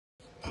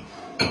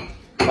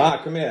Ma,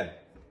 come here.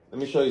 Let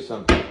me show you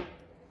something.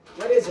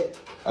 What is it?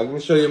 I'm going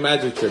to show you a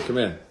magic trick. Come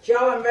here.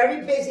 Joe, I'm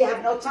very busy. I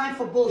have no time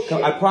for bullshit.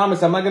 I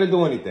promise. I'm not going to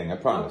do anything. I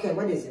promise. Okay,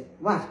 what is it?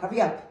 What?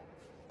 Hurry up.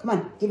 Come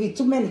on. Give you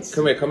 2 minutes.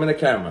 Come here. Come in the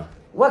camera.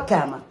 What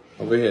camera?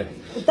 Over here.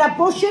 Is that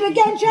bullshit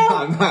again, Joe?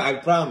 I'm not. I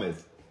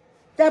promise.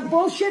 That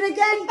bullshit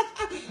again?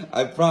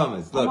 I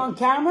promise. Look. I'm on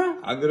camera?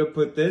 I'm going to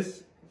put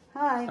this.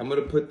 Hi. I'm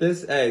going to put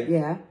this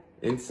egg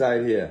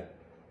inside here.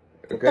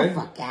 Okay? Get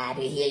the fuck out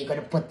of here. You're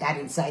going to put that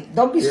inside.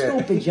 Don't be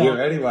stupid, Joe. You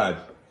ready, Watch?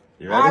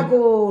 You ready?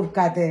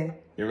 Agurkate.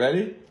 You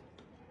ready?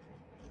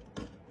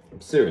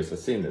 I'm serious. I've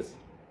seen this.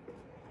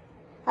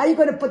 How you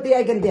going to put the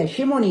egg in there?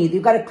 Shimonid.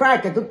 You got to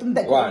crack it.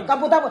 What?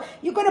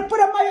 You're going to put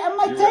it on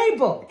my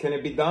table. Can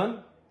it be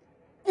done?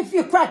 If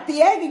you crack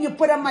the egg and you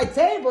put it on my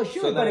table,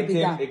 sure, it's going to be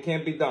done. It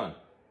can't be done.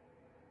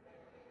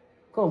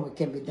 Come, it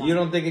can be done. You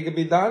don't think it can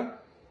be done?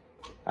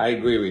 I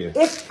agree with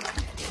you.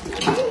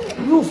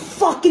 You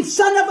fucking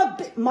son of a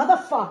bitch.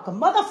 Motherfucker.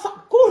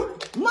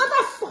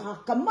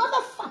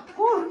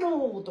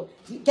 Cornuto.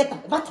 Get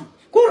up. Vatti.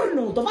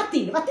 Cornuto.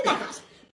 Vatti na casa.